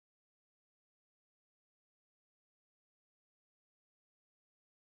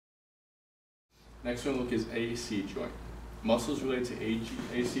Next one look is A-C joint. Muscles related to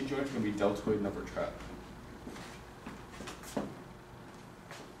A-C joint are going to be deltoid and upper trap. Push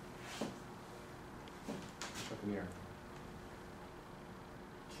up in the air.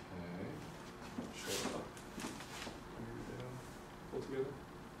 Okay. Shoulder up. Down. Pull together.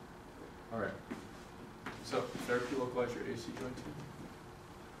 All right. So therapy localize your A-C joint too.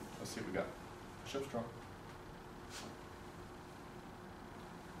 Let's see what we got. Push up strong.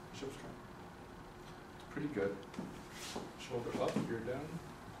 Push up strong. It's pretty good. Shoulder up, ear down,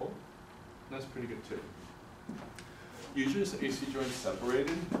 pull. That's pretty good too. Usually as the AC joint is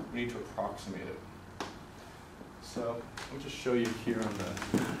separated, we need to approximate it. So I'll just show you here on the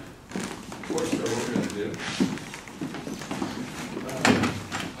course what we're going to do.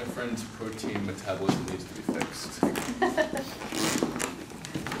 My friend's protein metabolism needs to be fixed.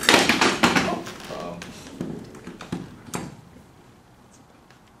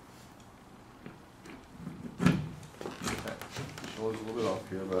 Shoulders a little bit off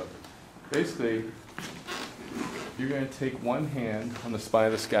here, but basically, you're going to take one hand on the spine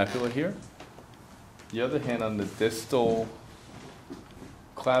of the scapula here, the other hand on the distal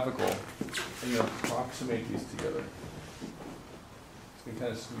clavicle, and you're going to approximate these together. So you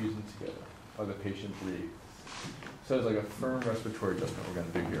kind of squeeze them together while the patient breathes. So it's like a firm respiratory adjustment we're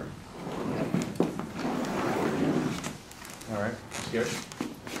going to do here. All right, scared?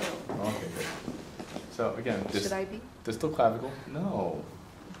 Okay, good. So again, Should I be? Distal clavicle, no.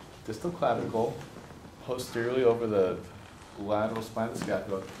 Distal clavicle, posteriorly over the lateral spine of the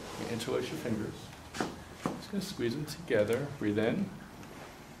scapula. You interlace your fingers. Just going to squeeze them together. Breathe in.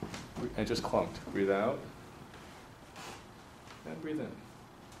 And just clunked. Breathe out. And breathe in.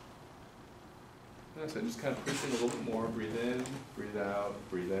 That's it. Just kind of pushing a little bit more. Breathe in, breathe out,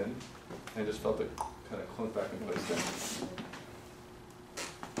 breathe in. And just felt it kind of clunk back in place there.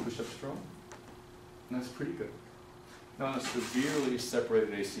 Push up strong. And that's pretty good. Now, on a severely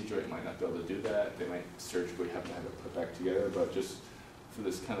separated AC joint, you might not be able to do that. They might surgically have to have it put back together, but just for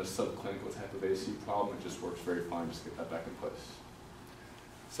this kind of subclinical type of AC problem, it just works very fine. Just get that back in place.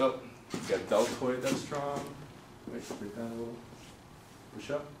 So, we've got deltoid that's strong. Wait, breathe down a little. Push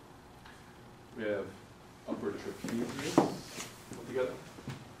up. We have upper trapezius. Pull together.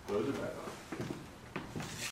 Those are back on.